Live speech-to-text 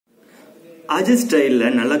அஜித் ஸ்டைல்ல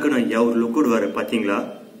நல்லக்கணும் ஐயா ஒரு லுக் விடுவாரு பாத்தீங்களா?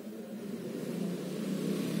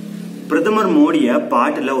 பிரதமர் மோடிய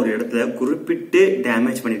பாட்டுல ஒரு இடத்துல குறிப்பிட்டு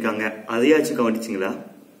டேமேஜ் பண்ணிருக்காங்க. அதையாச்சும் கவனிச்சிங்களா?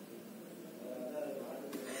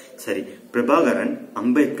 சரி, பிரபாகரன்,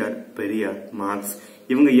 அம்பேத்கர், பெரியார், மார்க்ஸ்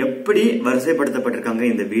இவங்க எப்படி வரிசைப்படுத்தப்பட்டிருக்காங்க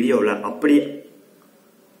இந்த வீடியோல அப்படி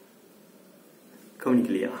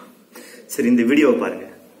கவனிக்கலையா? சரி, இந்த வீடியோவை பாருங்க.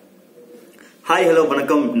 ஹாய், ஹலோ,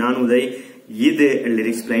 வணக்கம். நான் உதய். இது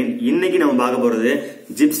லிரிக்ஸ்பிளைன்ட். இன்னைக்கு நம்ம பார்க்க போறது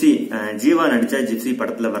ஜிப்சி, ஜீவா நடிச்ச ஜிப்சி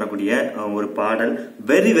படத்துல வரக்கூடிய ஒரு பாடல்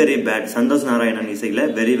very very bad. Santhosh Narayanan இசையில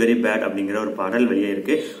வெரி வெரி பேட் அப்படிங்கிற ஒரு பாடல் வெளியே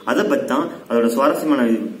இருக்கு. அதை பத்தி தான் அதோட சுவாரஸ்யமான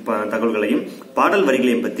தகவல்களையும் பாடல்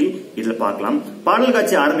வரிகளையும் பத்தி இதுல பார்க்கலாம். பாடல்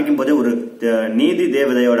காட்சி ஆரம்பிக்கும் போதே ஒரு நீதி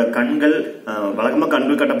தேவதையோட கண்கள், வழக்கமா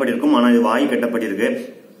கண்கள் கட்டப்பட்டிருக்கும், ஆனா இது வாய் கட்டப்பட்டிருக்கு.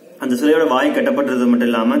 அந்த சிலையோட வாய் கட்டப்பட்டது மட்டும்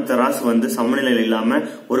இல்லாம தராசு வந்து சமநிலையில் இல்லாம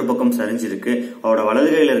ஒரு பக்கம் சரிஞ்சிருக்கு. அவரோட வலது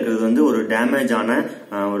கையில இருக்கிறது ஒரு டேமேஜ் ஆன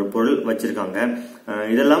ஒரு பொருள் வச்சிருக்காங்க.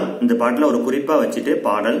 இதெல்லாம் இந்த பாட்டுல ஒரு குறிப்பா வச்சுட்டு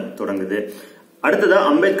பாடல் தொடங்குது. அடுத்ததா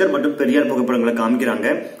அம்பேத்கர் மற்றும் பெரியார் புகைப்படங்களை காமிக்கிறாங்க.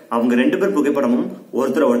 அவங்க 2 பேர் புகைப்படமும்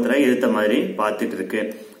ஒருத்தரை எடுத்த மாதிரி பார்த்துட்டு இருக்கு.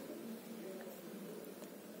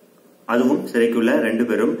 அதுவும் சிறைக்குள்ள 2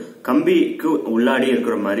 பேரும் கம்பிக்கு உள்ளாடி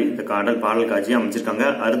இருக்கிற மாதிரி இந்த பாடல் காட்சி அமைச்சிருக்காங்க.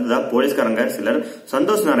 அடுத்ததா போலீஸ்காரங்க சிலர்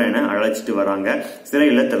சந்தோஷ் நாராயண அழைச்சிட்டு வராங்க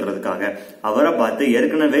சிறையில தள்ளுறதுக்காக. அவரை பார்த்து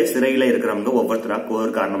ஏற்கனவே சிறையில இருக்கிறவங்க ஒவ்வொருத்தரா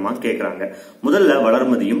ஒரு காரணமா கேக்குறாங்க. முதல்ல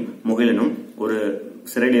வளர்மதியும் முகிலனும் ஒரு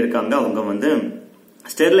சிறையில இருக்காங்க. அவங்க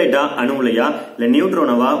ஸ்டெர்லைட்டா, அணு உலையா, இல்ல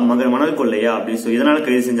நியூட்ரோனவா, மணல் கொள்ளையா அப்படின்னு சொல்லி இதனால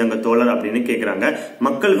கைது செஞ்சாங்க தோழர் அப்படின்னு கேக்குறாங்க.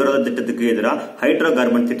 மக்கள் விரோத திட்டத்துக்கு எதிராக, ஹைட்ரோ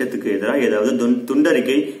கார்பன் திட்டத்துக்கு எதிராக ஏதாவது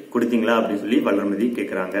துண்டறிக்கை கொடுத்தீங்களா அப்படின்னு சொல்லி வளர்மதி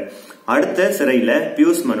கேக்குறாங்க. அடுத்த சிறையில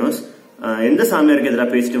பியூஷ் மனோஜ் எந்த சாமியாருக்கு எதிராக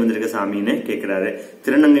பேசிட்டு வந்திருக்க சாமின்னு கேட்கிறாரு.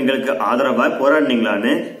 திருநங்கைகளுக்கு ஆதரவா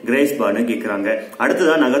போராடினீங்களான்னு கிரேஸ் பானு கேட்கிறாங்க.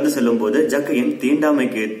 அடுத்ததா நகர்ந்து செல்லும் போது ஜக்கையின்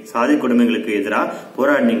தீண்டாமைக்கு, சாதி கொடுமைகளுக்கு எதிராக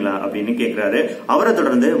போராடினீங்களா அப்படின்னு கேட்கிறாரு. அவரை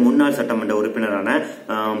தொடர்ந்து முன்னாள் சட்டமன்ற உறுப்பினரான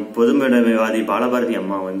பொதுமைவாதி பாலபாரதி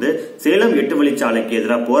அம்மா சேலம் 8 வழிச்சாலைக்கு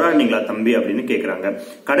எதிராக போராடினீங்களா தம்பி அப்படின்னு கேட்கிறாங்க.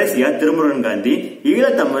 கடைசியா திருமுருகன் காந்தி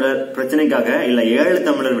ஈழத்தமிழர் பிரச்சனைக்காக இல்ல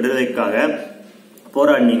ஈழத்தமிழர் விடுதலைக்காக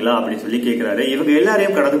போராடினீங்களா அப்படின்னு சொல்லி கேட்கிறாரு. இவங்க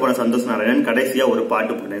எல்லாரையும் கடந்து போன சந்தோஷ் நாராயணன் கடைசியா ஒரு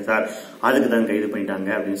பாட்டு போட்டேன் சார், அதுக்கு தான் கைது பண்ணிட்டாங்க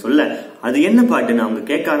அப்படின்னு சொல்ல, அது என்ன பாட்டுன்னு அவங்க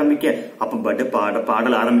கேட்க ஆரம்பிக்க, அப்ப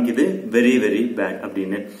பாடல் ஆரம்பிக்குது வெரி வெரி பேட்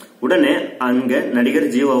அப்படின்னு. உடனே அங்க நடிகர்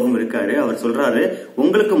ஜீவாவும் இருக்காரு. அவர் சொல்றாரு,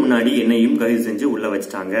 உங்களுக்கு முன்னாடி என்னையும் கைது செஞ்சு உள்ள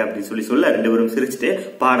வச்சுட்டாங்க அப்படின்னு சொல்ல 2 பேரும் சிரிச்சுட்டு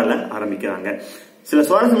பாடலை ஆரம்பிக்கிறாங்க. சில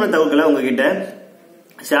சுவாரஸ்யமான தகவல்களை உங்ககிட்ட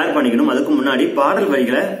ஷேர் பண்ணிக்கணும். அதுக்கு முன்னாடி பாடல்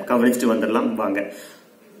வரிகளை கவனிச்சுட்டு வந்துடலாம் வாங்க.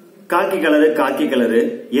 காக்கி கலரு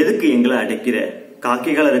எதுக்கு எங்களை அடிக்கிற,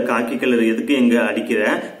 காக்கி கலரு எதுக்கு எங்க அடிக்கிற,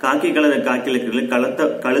 காக்கி கலரு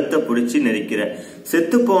கழுத்தை புடிச்சு நெரிக்கிற,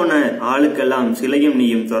 செத்து போன ஆளுக்கெல்லாம் சிலையும்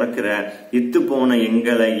நீயும் துறக்கிற, இத்து போன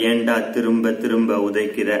எங்களை ஏண்டா திரும்ப திரும்ப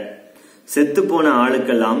உதைக்கிற, செத்து போன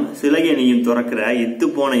ஆளுக்கெல்லாம் சிலையை நீயும் துறக்கிற, இத்து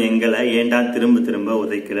போன எங்களை ஏண்டா திரும்ப திரும்ப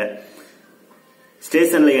உதைக்கிற,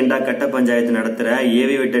 ஸ்டேஷன்ல ஏண்டா கட்ட பஞ்சாயத்து நடத்துற,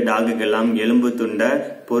 ஏவி விட்ட டாகுக்கெல்லாம் எலும்பு துண்ட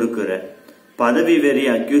பொறுக்குற, பதவி வெறி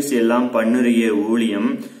அக்யூஸ் எல்லாம் பண்ணுறிய ஊழியம்,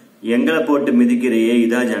 எங்களை போட்டு மிதிக்கிறையே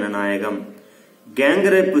இதா ஜனநாயகம்,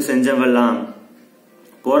 கேங்கரேப்பு செஞ்சவெல்லாம்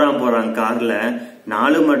போறான் கார்ல,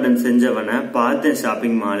 4 மர்டர் செஞ்சவன பார்த்தேன்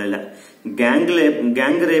ஷாப்பிங் மாலில்,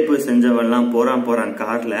 கேங்கரேப்பு செஞ்சவெல்லாம் போறான்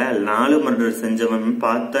கார்ல, 4 மர்டர் செஞ்சவன்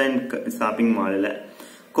பார்த்தேன் ஷாப்பிங் மாலில்,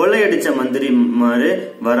 கொள்ளையடிச்ச மந்திரி மாறு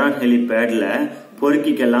வரான் ஹெலிபேட்ல,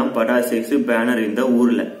 பொறுக்கிக்கெல்லாம் படாசேசு பேனர் இந்த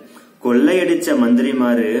ஊர்ல, கொள்ளையடிச்ச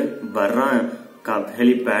மந்திரிமாரு வர்றான்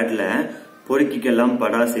ஹெலிபேட்ல, பொறுக்கிக்கெல்லாம்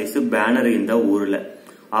படாசேசு பேனர் இந்த ஊர்ல,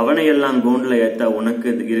 அவனையெல்லாம் கூண்டுல ஏத்த உனக்கு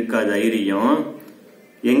இருக்கா தைரியம்,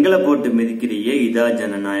 எங்களை போட்டு மிதிக்கிறியே இதா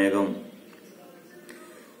ஜனநாயகம்.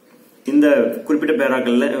 இந்த குறிப்பிட்ட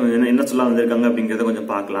பேராக்கள்ல என்ன சொல்ல வந்திருக்காங்க அப்படிங்கறத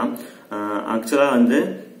கொஞ்சம் பார்க்கலாம். ஆக்சுவலா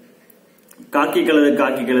காக்கி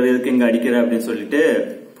கலரு எதுக்கு எங்க அடிக்கிற அப்படின்னு சொல்லிட்டு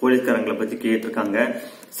போலீஸ்காரங்களை பத்தி கேட்டிருக்காங்க.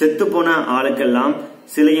 செத்து போன ஆளுக்கெல்லாம்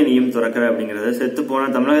சிலையை நீயும் துறக்கிற அப்படிங்கறது, செத்து போன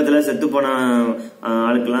தமிழகத்துல செத்து போன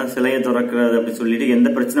ஆளுக்கெல்லாம் சிலையை துறக்கிறது அப்படின்னு சொல்லிட்டு எந்த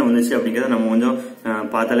பிரச்சனை வந்துச்சு அப்படிங்கறத நம்ம கொஞ்சம்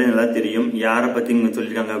பார்த்தாலே நல்லா தெரியும் யார பத்தி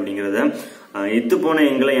சொல்லிருக்காங்க அப்படிங்கறத. இத்து போன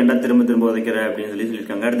எங்களை ஏண்டா திரும்ப திரும்ப உதைக்கிற அப்படின்னு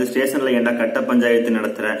சொல்லியிருக்காங்க. அடுத்து ஸ்டேஷன்ல ஏண்டா கட்ட பஞ்சாயத்து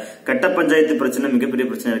நடத்துற, கட்ட பஞ்சாயத்து பிரச்சனை மிகப்பெரிய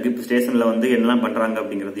பிரச்சனை இருக்கு. இப்ப ஸ்டேஷன்ல என்னெல்லாம் பண்றாங்க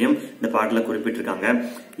அப்படிங்கறதையும் இந்த பாட்டுல குறிப்பிட்டிருக்காங்க.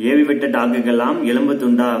 ஏவி விட்ட டாக்குக்கெல்லாம் எலும்பு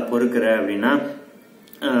துண்டா பொறுக்கிற அப்படின்னா,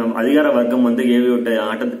 அதிகார வர்க்கம் ஏவி விட்ட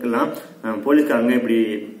ஆட்டத்துக்கெல்லாம் போலீஸ்காரங்க இப்படி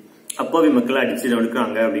அப்பாவி மக்களை அடிச்சு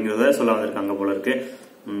நடுக்கிறாங்க அப்படிங்கறத சொல்ல வந்திருக்காங்க போல இருக்கு.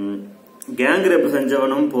 கேங் ரேப்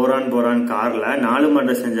செஞ்சவனும் போறான் கார்ல, 4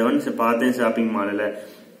 மர்டர் செஞ்சவன் பார்த்தேன் ஷாப்பிங் மாலில்,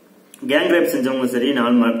 கேங் ரேப் செஞ்சவங்களும் சரி,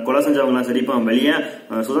 4 கொலை செஞ்சவங்களும் சரி இப்ப வெளியே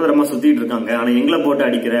சுதந்திரமா சுத்திட்டு இருக்காங்க. ஆனா எங்களை போட்டு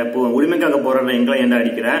அடிக்கிற, உரிமைக்காக போராடுற எங்களை ஏன்டா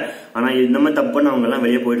அடிக்கிற, ஆனா இந்த மாதிரி தப்புன்னு அவங்க எல்லாம்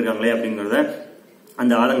வெளியே போயிட்டு இருக்காங்களே அப்படிங்கறத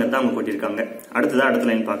அந்த ஆளுங்கத்தை அவங்க கொட்டிருக்காங்க. அடுத்த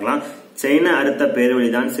லைன் பார்க்கலாம். செயினை அறுத்த பேர்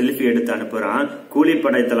வழிதான் செல்ஃபி எடுத்து அனுப்புறான்,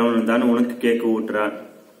 கூலிப்படை தலைவன் தான் உனக்கு கேக்கு ஊட்டுறான்.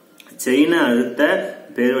 செயினை அறுத்த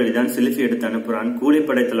பேர் வழிதான் செல்ஃபி எடுத்து அனுப்புறான்,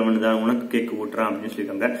 கூலிப்படை தலைவன் தான் உனக்கு கேக்கு ஊட்டுறான் அப்படின்னு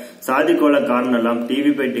சொல்லியிருக்காங்க. சாதி கோல காரணம் எல்லாம்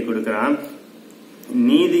டிவி பேட்டி கொடுக்கறான்,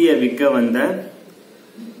 நீதியை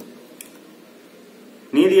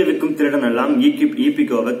விற்கும் திருடன் எல்லாம்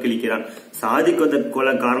ஈபிகோவை கிழிக்கிறான். சாதி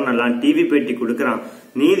கொலை காரணம் எல்லாம் டிவி பேட்டி கொடுக்கறான்,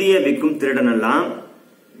 நீதியை விற்கும் திருடன் எல்லாம்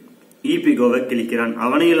ஈபிகோவை கிழிக்கிறான்.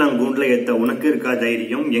 அவனையெல்லாம் கூண்டுல ஏத்த உனக்கு இருக்கா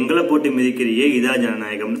தைரியம், எங்களை போட்டு மிதிக்கிறியே இதா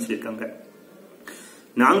ஜனநாயகம்னு சொல்லியிருக்காங்க.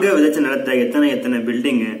 நாங்க விதைச்ச நிலத்தை எத்தனை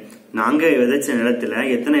பில்டிங், நாங்க விதைச்ச நிலத்துல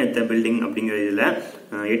எத்தனை பில்டிங் அப்படிங்கிற இதுல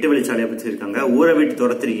 8 வழிச்சாலையை வச்சிருக்காங்க. ஊரை விட்டு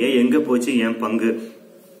துரத்துறியே எங்க போச்சு என் பங்கு,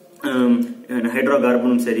 ஹைட்ரோ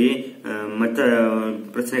கார்பனும் சரி மற்ற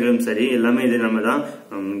பிரச்சனைகளும் சரி எல்லாமே இது நம்ம தான்.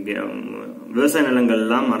 விவசாய நிலங்கள்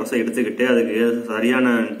எல்லாம் அரசை எடுத்துக்கிட்டு அதுக்கு சரியான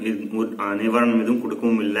நிவாரணம் எதுவும்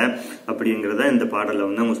கொடுக்கவும் இல்லை அப்படிங்கறத இந்த பாடல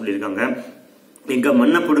வந்து அவங்க சொல்லியிருக்காங்க. இங்க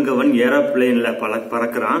மண்ணை புடுங்கவன் ஏரோப்ளேன்ல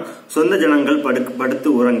பறக்கிறான், சொந்த ஜனங்கள் படுத்து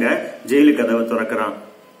உறங்க ஜெயிலு கதவை திறக்கிறான்,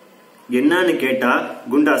 என்னன்னு கேட்டா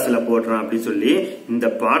குண்டாசுல போடுறான் அப்படின்னு சொல்லி இந்த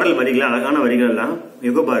பாடல் வரிகள், அழகான வரிகள் எல்லாம்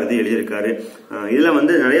யுகபாரதி எழுதியிருக்காரு. இதுல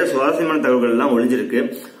வந்து நிறைய சுவாரஸ்யமான தகவல்கள் எல்லாம் ஒளிஞ்சிருக்கு.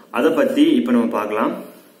 அதை பத்தி இப்ப நம்ம பார்க்கலாம்.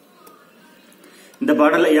 இந்த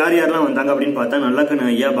பாடல்ல யார் யாரெல்லாம் வந்தாங்க அப்படின்னு பார்த்தா நல்லக்கண்ணு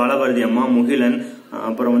ஐயா, பாலபாரதி அம்மா, முகிலன்,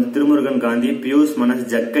 அப்புறம் வந்து திருமுருகன் காந்தி, பியூஸ் மனஸ்,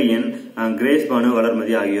 ஜக்கையன், கிரேஸ் பானு,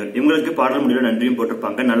 வளர்மதி ஆகியோர். இவங்களுக்கு பாடல் முடிவில் நன்றியும்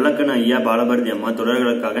போட்டிருப்பாங்க. நல்லக்கண்ணு ஐயா, பாலபாரதி அம்மா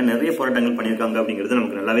தொடர்களுக்காக நிறைய போராட்டங்கள் பண்ணியிருக்காங்க அப்படிங்கிறது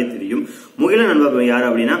நமக்கு நல்லாவே தெரியும். முகிலன் நண்பர் யார்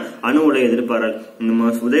அப்படின்னா அணு உலை எதிர்ப்பாளர்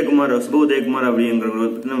சுப உதயகுமார்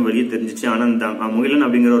அப்படிங்கிற வெளியே தெரிஞ்சிச்சு. ஆனா முகிலன்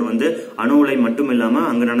அப்படிங்கிறவர் வந்து அணு உலை மட்டும் இல்லாம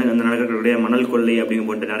அங்க நடக்கக்கூடிய மணல் கொள்ளை அப்படிங்கிற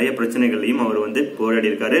போன்ற நிறைய பிரச்சனைகளையும் அவர் வந்து போராடி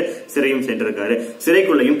இருக்காரு, சிறையும் சென்றிருக்காரு,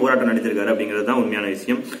 சிறைக்குள்ளையும் போராட்டம் நடத்திருக்காரு அப்படிங்கிறது தான் உண்மையான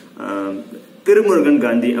விஷயம். திருமுருகன்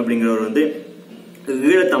காந்தி அப்படிங்கிறவர் வந்து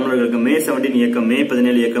ஈழத்தமிழர்களுக்கு மே 17 இயக்கம், மே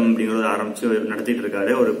 17 இயக்கம் அப்படிங்கறத ஆரம்பிச்சு நடத்திட்டு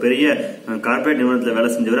இருக்காரு. ஒரு பெரிய கார்பரேட் நிறுவனத்துல வேலை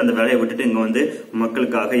செஞ்சவர் அந்த வேலையை விட்டுட்டு இங்க வந்து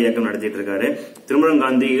மக்களுக்காக இயக்கம் நடத்திட்டு இருக்காரு. திருமுருகன்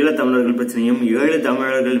காந்தி ஈழத்தமிழர்கள் பிரச்சனையும், 7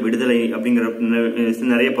 தமிழர்கள் விடுதலை அப்படிங்கிற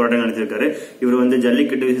நிறைய போராட்டங்கள் நடத்திருக்காரு. இவர் வந்து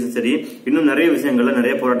ஜல்லிக்கட்டு விஷயம் சரி, இன்னும் நிறைய விஷயங்கள்ல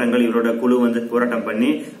நிறைய போராட்டங்கள் இவரோட குழு வந்து போராட்டம்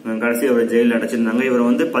பண்ணி கடைசி அவர் ஜெயில அடைச்சிருந்தாங்க. இவர்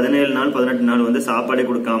வந்து 17 நாள் 18 நாள் வந்து சாப்பாடு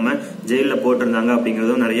கொடுக்காம ஜெயில போட்டிருந்தாங்க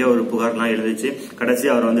அப்படிங்கறதும் நிறைய ஒரு புகார்லாம் எழுதிச்சு. கடைசி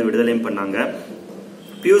அவர் வந்து விடுதலையும் பண்ணாங்க.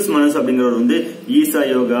 பியூஸ் மனஸ் அப்படிங்கிறவர் வந்து ஈசா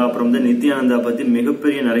யோகா, அப்புறம் வந்து நித்யானந்தா பத்தி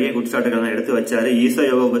மிகப்பெரிய நிறைய குற்றச்சாட்டுகள் எடுத்து வச்சாரு. ஈசா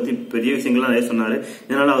யோகா பத்தி பெரிய விஷயங்கள்லாம் நிறைய சொன்னாரு.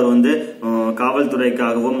 இதனால அவர் வந்து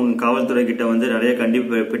காவல்துறைக்காகவும் காவல்துறை கிட்ட வந்து நிறைய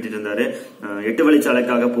கண்டிப்பு பெற்று இருந்தாரு. 8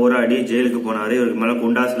 வழிச்சாலைக்காக போராடி ஜெயிலுக்கு போனாரு. இவருக்கு மேல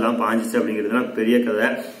குண்டாசு எல்லாம் பாஞ்சிச்சு அப்படிங்கிறது பெரிய கதை.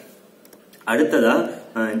 அடுத்ததா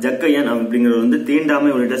ஜக்கையன் அப்படிங்கிறவர் வந்து தீண்டாமை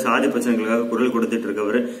உள்ளிட்ட சாதி பிரச்சனைகளுக்காக குரல் கொடுத்துட்டு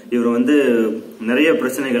இருக்கவர். இவர் வந்து நிறைய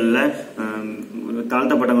பிரச்சனைகள்ல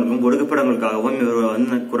தாழ்த்தப்பட்டவங்களுக்கும் ஒடுக்கப்பட்டவங்களுக்காகவும் இவர்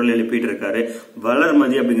வந்து குரல் எழுப்பிட்டு இருக்காரு.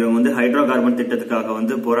 வளர்மதி அப்படிங்கிறவங்க வந்து ஹைட்ரோ கார்பன் திட்டத்துக்காக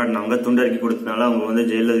வந்து போராடினவங்க, துண்டறிக்கை கொடுத்தனால அவங்க வந்து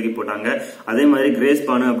ஜெயில ஒதுக்கி போட்டாங்க. அதே மாதிரி கிரேஸ்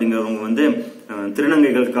பானு அப்படிங்கிறவங்க வந்து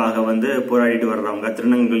திருநங்கைகளுக்காக வந்து போராடிட்டு வர்றவங்க,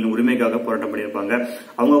 திருநங்கைகளின் உரிமைக்காக போராட்டம் பண்ணியிருப்பாங்க.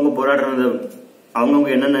 அவங்கவுங்க போராடுறது அவங்கவுங்க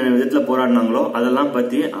என்னென்ன விதத்துல போராடினாங்களோ அதெல்லாம்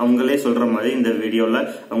பத்தி அவங்களே சொல்ற மாதிரி இந்த வீடியோல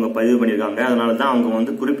அவங்க பதிவு பண்ணிருக்காங்க. அதனாலதான் அவங்க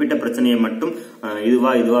வந்து குறிப்பிட்ட பிரச்சனையை மட்டும்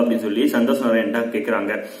இதுவா அப்படின்னு சொல்லி சந்தோஷ் நாராயணா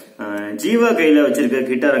கேக்குறாங்க. ஜீவா கையில வச்சிருக்க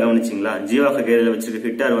கிட்டாரை கவனிச்சிங்களா? ஜீவா கையில வச்சிருக்க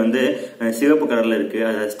கிட்டார் வந்து சிவப்பு கலர்ல இருக்கு,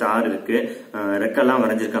 அது ஸ்டார் இருக்கு, ரெக்கெல்லாம்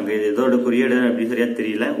வரைஞ்சிருக்காங்க. இது இதோட குறியீடு அப்படின்னு சரியா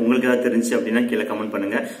தெரியல. உங்களுக்கு ஏதாவது தெரிஞ்சு அப்படின்னா கீழே கமெண்ட்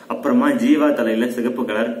பண்ணுங்க. அப்புறமா ஜீவா தலையில சிகப்பு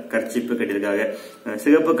கலர் கர்ச்சிப்பு கட்டியிருக்காங்க.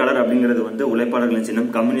 சிகப்பு கலர் அப்படிங்கிறது வந்து உழைப்பாளர்களின்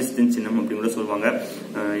சின்னம், கம்யூனிஸ்டின் சின்னம் அப்படின்னு சொல்லுவாங்க.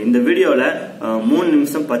 இந்த வீடியோல 3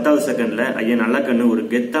 நிமிஷம் 10வது செகண்ட்ல ஐயா நல்லக்கண்ணு ஒரு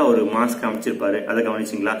கெத்தா ஒரு மாஸ்க் அமைச்சிருப்பாரு. அதை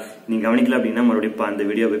கவனிச்சிங்களா? நீங்க கவனிக்கல அப்படின்னா மறுபடியும் அந்த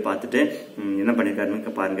வீடியோ போய் பார்த்துட்டு என்ன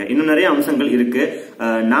பண்ணிருக்காருன்னு பாருங்க. இன்னும் நிறைய அம்சங்கள் இருக்கு,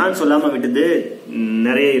 நான் சொல்லாம விட்டது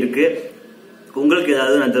நிறைய இருக்கு. உங்களுக்கு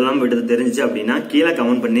ஏதாவது நான் இதெல்லாம் விட்டது தெரிஞ்சிச்சு அப்படின்னா கீழே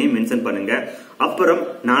கமெண்ட் பண்ணி மென்ஷன் பண்ணுங்க. அப்புறம்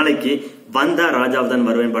நாளைக்கு வந்தா ராஜாவுதான்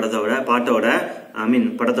வருவேன் படத்தோட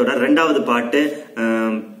 2வது பாட்டு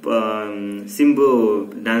சிம்பு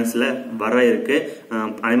டான்ஸ்ல வர இருக்கு.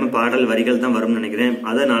 அதே மாதிரி பாடல் வரிகள் தான் வரும்னு நினைக்கிறேன்.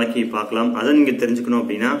 அதை நாளைக்கு பார்க்கலாம். அதை நீங்க தெரிஞ்சுக்கணும்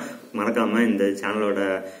அப்படின்னா மறக்காம இந்த சேனலோட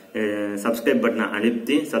சப்ஸ்கிரைப் பட்டனை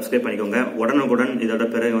அழுத்தி சப்ஸ்கிரைப் பண்ணிக்கோங்க. உடனுக்குடன் இதோட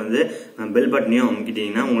பிறகு வந்து பெல் பட்டனையும்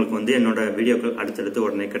அமுக்கிட்டீங்கன்னா உங்களுக்கு வந்து என்னோட வீடியோக்கள் அடுத்தடுத்து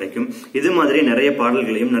உடனே கிடைக்கும். இது மாதிரி நிறைய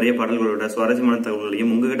பாடல்களையும் நிறைய பாடல்களோட சுவாரஸ்யமான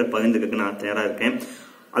தகவல்களையும் உங்ககிட்ட பகிர்ந்துக்க நான் தயாரா இருக்கேன்.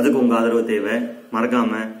 அதுக்கு உங்க ஆதரவு தேவை.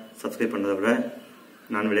 மறக்காம சப்ஸ்கிரைப் பண்றதை விட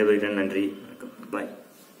நான் விடைபெறுகிறேன். நன்றி, வணக்கம், பாய்.